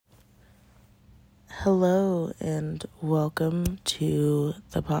Hello and welcome to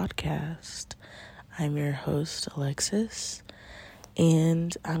the podcast. I'm your host, Alexis,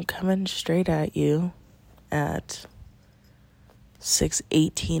 and I'm coming straight at you at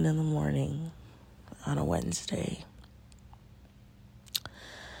 6:18 in the morning on a Wednesday.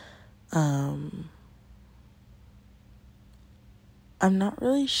 I'm not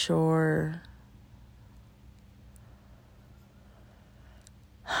really sure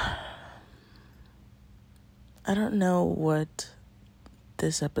I don't know what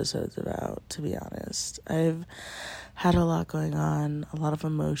this episode's about, to be honest. I've had a lot going on, a lot of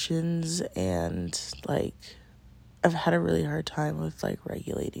emotions, and I've had a really hard time with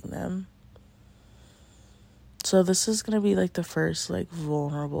regulating them. So this is going to be the first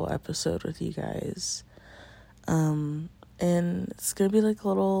vulnerable episode with you guys. And it's going to be a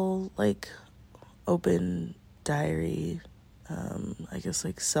little open diary, I guess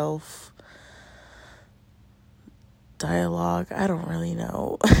self dialogue. I don't really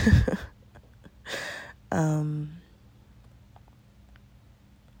know.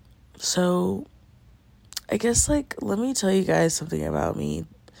 So I guess let me tell you guys something about me.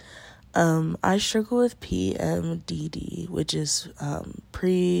 I struggle with PMDD, which is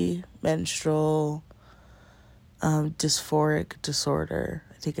premenstrual dysphoric disorder.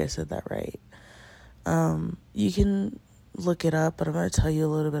 I think I said that right. You can look it up, but I'm going to tell you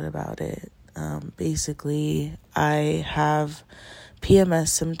a little bit about it. Basically, I have PMS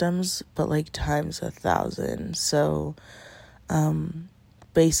symptoms, but times 1,000. So,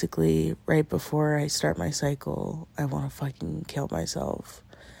 basically, right before I start my cycle, I want to fucking kill myself.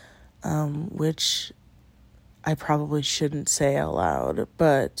 Which I probably shouldn't say out loud,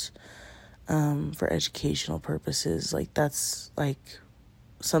 but for educational purposes, that's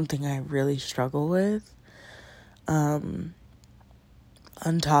something I really struggle with.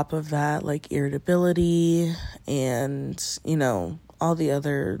 On top of that, irritability and, all the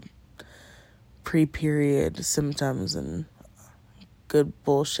other pre-period symptoms and good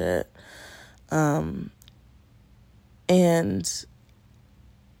bullshit. And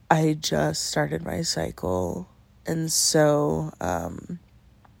I just started my cycle, and so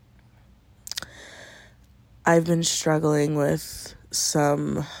I've been struggling with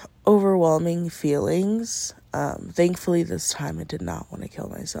some overwhelming feelings. Thankfully, this time I did not want to kill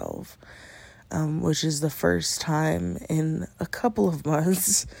myself, which is the first time in a couple of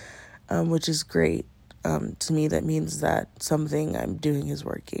months, which is great. To me, that means that something I'm doing is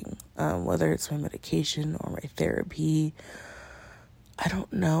working, whether it's my medication or my therapy. I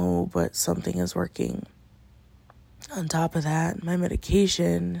don't know, but something is working. On top of that, my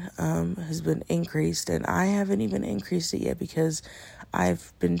medication has been increased, and I haven't even increased it yet because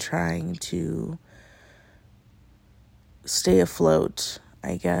I've been trying to stay afloat,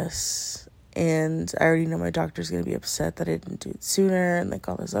 I guess. And I already know my doctor's going to be upset that I didn't do it sooner and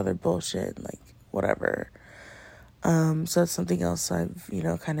all this other bullshit and whatever. So that's something else I've,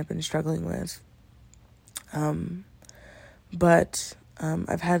 kind of been struggling with. But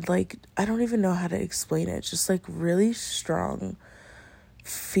I've had I don't even know how to explain it, just really strong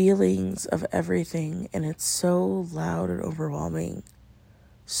feelings of everything, and it's so loud and overwhelming,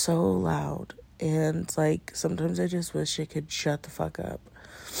 so loud, and sometimes I just wish I could shut the fuck up.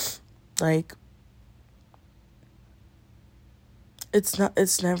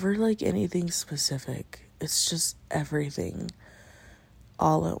 It's never anything specific, it's just everything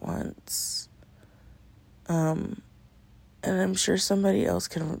all at once. And I'm sure somebody else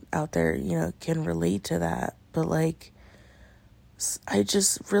out there, can relate to that. But I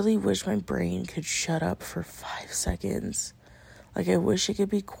just really wish my brain could shut up for 5 seconds. I wish it could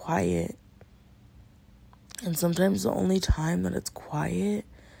be quiet. And sometimes the only time that it's quiet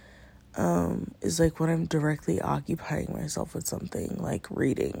is when I'm directly occupying myself with something, like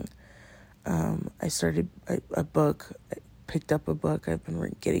reading. I started a book, I picked up a book I've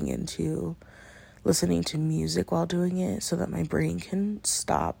been getting into, listening to music while doing it so that my brain can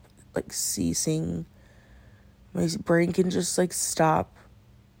stop ceasing. My brain can just stop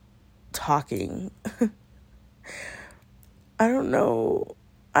talking. I don't know.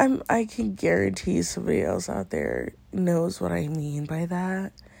 I can guarantee somebody else out there knows what I mean by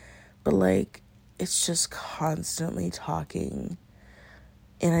that. But it's just constantly talking.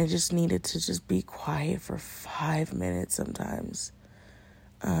 And I just needed to just be quiet for 5 minutes sometimes.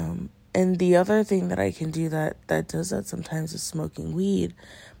 And the other thing that I can do that does that sometimes is smoking weed.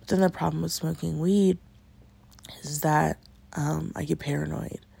 But then the problem with smoking weed is that I get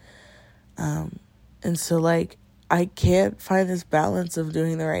paranoid. And so I can't find this balance of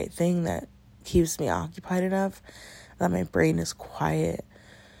doing the right thing that keeps me occupied enough that my brain is quiet.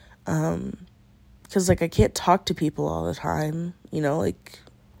 because, like, I can't talk to people all the time, you know, like,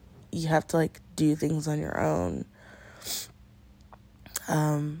 you have to, like, do things on your own.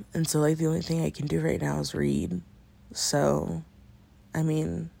 And so, like, the only thing I can do right now is read. So, I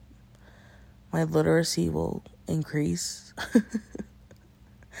mean, my literacy will increase.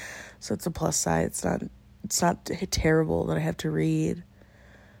 So it's a plus side. It's not terrible that I have to read.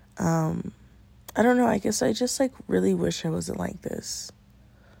 I don't know. I guess I just, like, really wish I wasn't like this.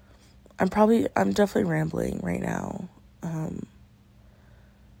 I'm definitely rambling right now. But,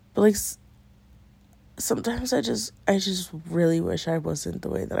 like, sometimes I just really wish I wasn't the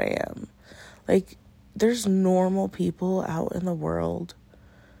way that I am. Like, there's normal people out in the world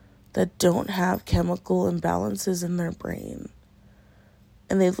that don't have chemical imbalances in their brain.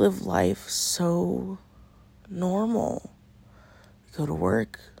 And they live life so normal. They go to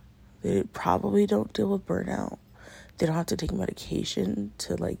work. They probably don't deal with burnout. They don't have to take medication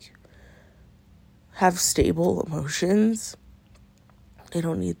to, like, have stable emotions. They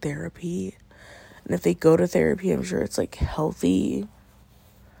don't need therapy. And if they go to therapy, I'm sure it's, like, healthy.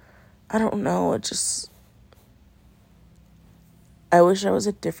 I don't know. I wish I was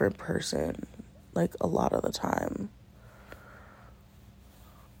a different person, like, a lot of the time.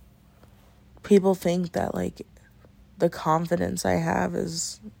 People think that, like, the confidence I have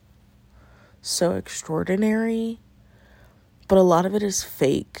is so extraordinary, but a lot of it is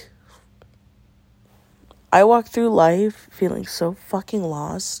fake. I walk through life feeling so fucking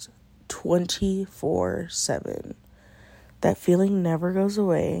lost 24/7. That feeling never goes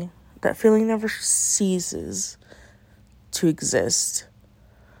away. That feeling never ceases to exist.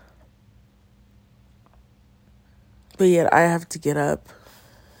 But yet I have to get up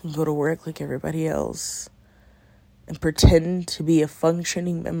and go to work like everybody else and pretend to be a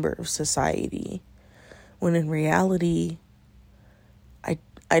functioning member of society, when in reality,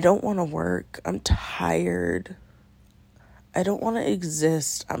 I don't want to work. I'm tired. I don't want to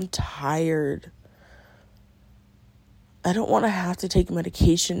exist. I'm tired. I don't want to have to take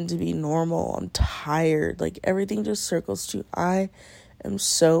medication to be normal. I'm tired. Like, everything just circles to, I am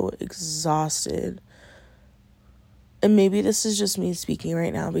so exhausted. And maybe this is just me speaking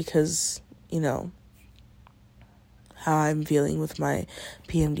right now because, you know, how I'm feeling with my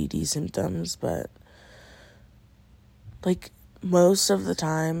PMDD symptoms, but, like, most of the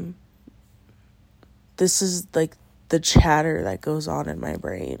time, this is, like, the chatter that goes on in my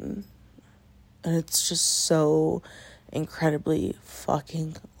brain. And it's just so incredibly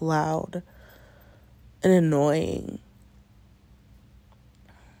fucking loud and annoying.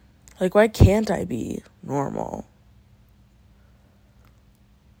 Like, why can't I be normal?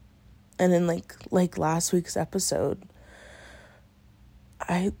 And in, like last week's episode,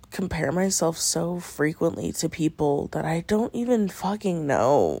 I compare myself so frequently to people that I don't even fucking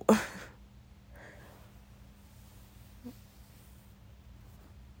know.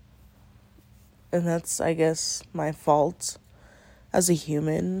 And that's, I guess, my fault as a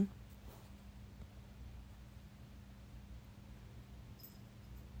human.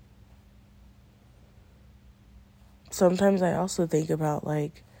 Sometimes I also think about,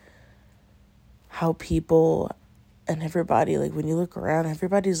 like, how people and everybody, like, when you look around,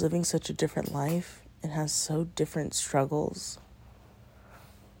 everybody's living such a different life and has so different struggles.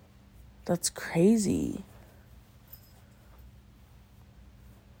 That's crazy.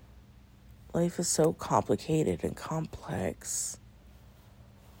 Life is so complicated and complex.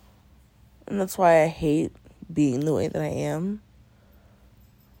 And that's why I hate being the way that I am.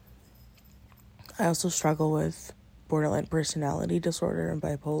 I also struggle with borderline personality disorder and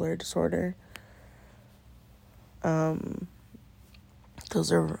bipolar disorder. Those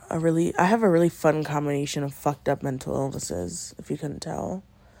are I have a really fun combination of fucked up mental illnesses, if you couldn't tell.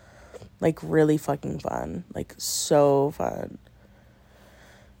 Like, really fucking fun. Like, so fun.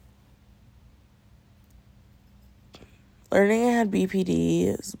 Learning I had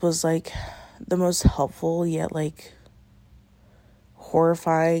BPD was, like, the most helpful yet, like,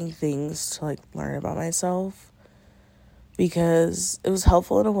 horrifying things to, like, learn about myself. Because it was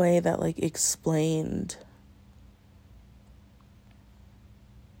helpful in a way that, like, explained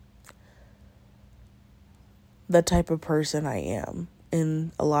the type of person I am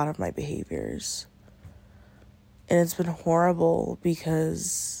in a lot of my behaviors. And it's been horrible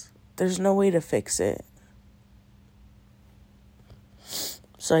because there's no way to fix it.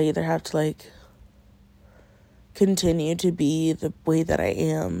 So I either have to, like, continue to be the way that I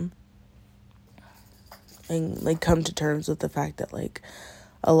am and, like, come to terms with the fact that, like,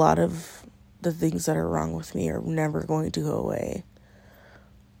 a lot of the things that are wrong with me are never going to go away.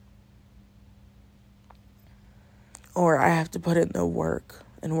 Or I have to put in the work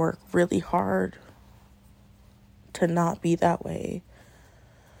and work really hard to not be that way.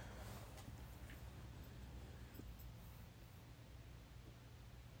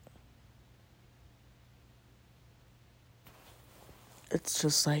 It's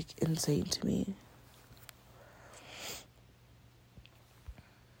just like insane to me.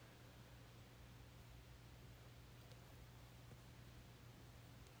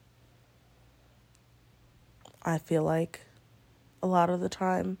 I feel like a lot of the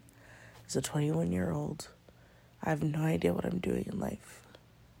time, as a 21-year-old, I have no idea what I'm doing in life.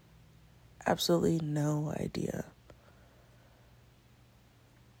 Absolutely no idea.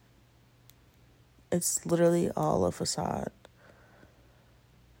 It's literally all a facade.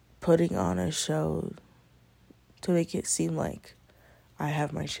 Putting on a show to make it seem like I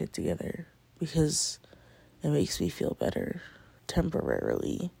have my shit together because it makes me feel better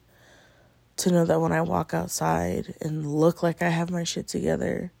temporarily. To know that when I walk outside and look like I have my shit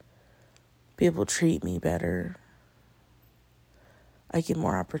together, people treat me better. I get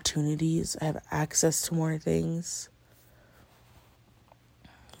more opportunities. I have access to more things.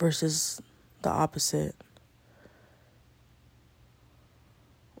 Versus the opposite,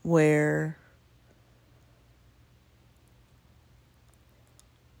 where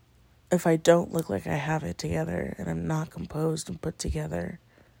if I don't look like I have it together and I'm not composed and put together,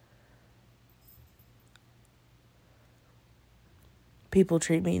 people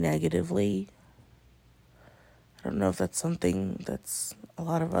treat me negatively. I don't know if that's something that's a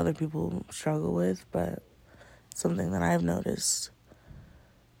lot of other people struggle with, but it's something that I've noticed.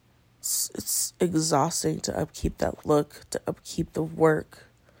 It's exhausting to upkeep that look, to upkeep the work.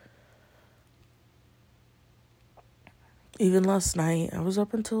 Even last night, I was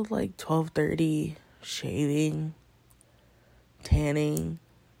up until like 12:30, shaving, tanning,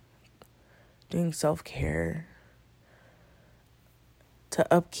 doing self-care,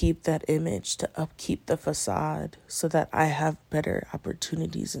 to upkeep that image, to upkeep the facade so that I have better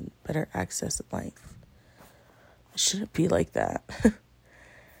opportunities and better access in life. It shouldn't be like that.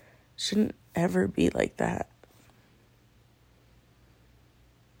 Shouldn't ever be like that.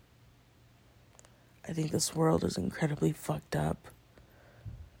 I think this world is incredibly fucked up.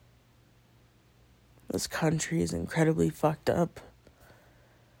 This country is incredibly fucked up.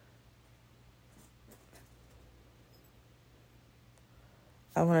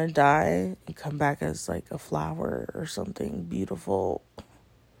 I want to die and come back as like a flower or something beautiful.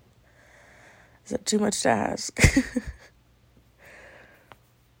 Is that too much to ask?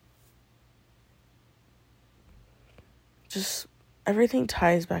 Just everything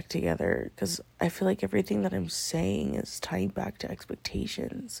ties back together because I feel like everything that I'm saying is tying back to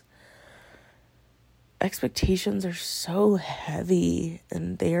expectations. Expectations are so heavy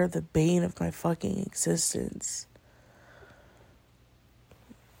and they are the bane of my fucking existence.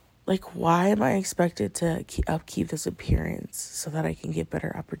 Like, why am I expected to upkeep this appearance so that I can get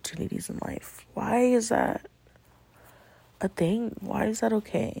better opportunities in life? Why is that a thing? Why is that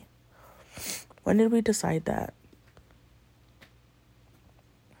okay? When did we decide that?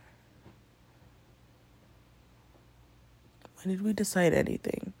 When did we decide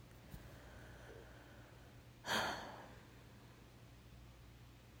anything?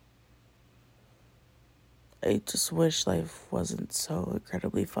 I just wish life wasn't so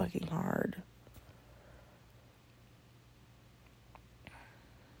incredibly fucking hard.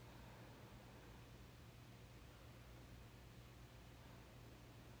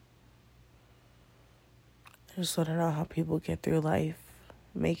 I just want to know how people get through life,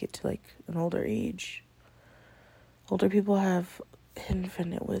 make it to like an older age. Older people have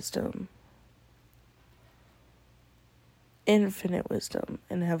infinite wisdom, and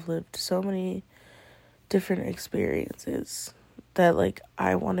have lived so many different experiences that like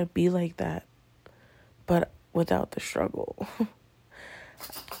I want to be like that, but without the struggle.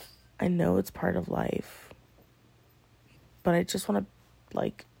 I know it's part of life, but I just want to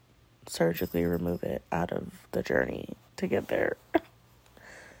like surgically remove it out of the journey to get there.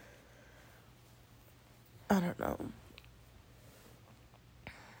 I don't know.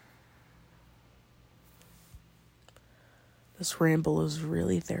 This ramble is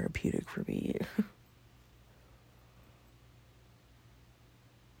really therapeutic for me.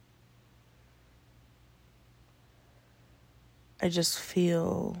 I just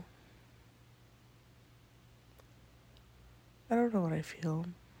feel, I don't know what I feel.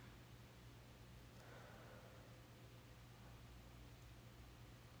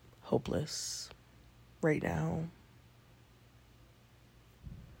 Hopeless right now.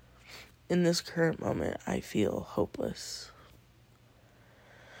 In this current moment, I feel hopeless.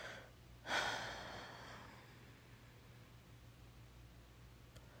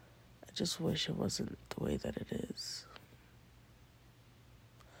 I just wish it wasn't the way that it is.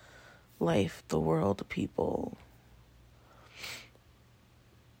 Life, the world, people.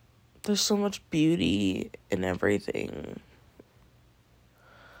 There's so much beauty in everything.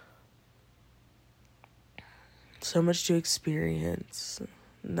 So much to experience.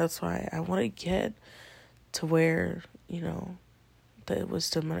 And that's why I want to get to where, the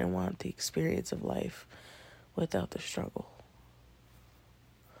wisdom, and I want the experience of life without the struggle.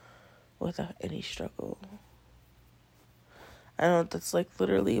 Without any struggle. I know that's like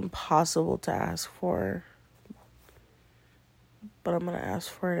literally impossible to ask for, but I'm gonna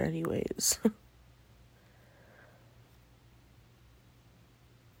ask for it anyways.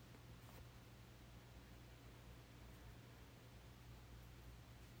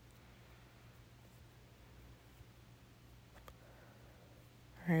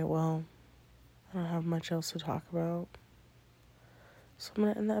 Alright, well, I don't have much else to talk about, so I'm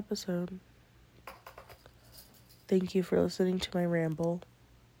gonna end the episode. Thank you for listening to my ramble.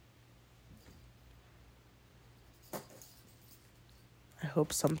 I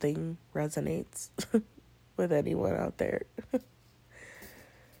hope something resonates with anyone out there.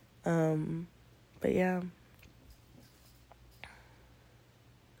 But yeah.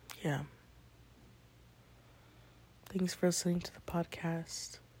 Thanks for listening to the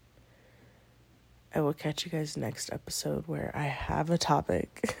podcast. I will catch you guys next episode where I have a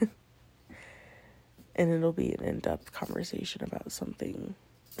topic. And it'll be an in-depth conversation about something.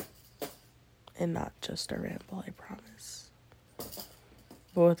 And not just a ramble, I promise.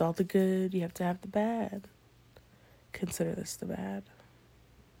 But with all the good, you have to have the bad. Consider this the bad.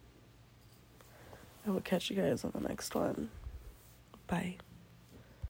 I will catch you guys on the next one. Bye.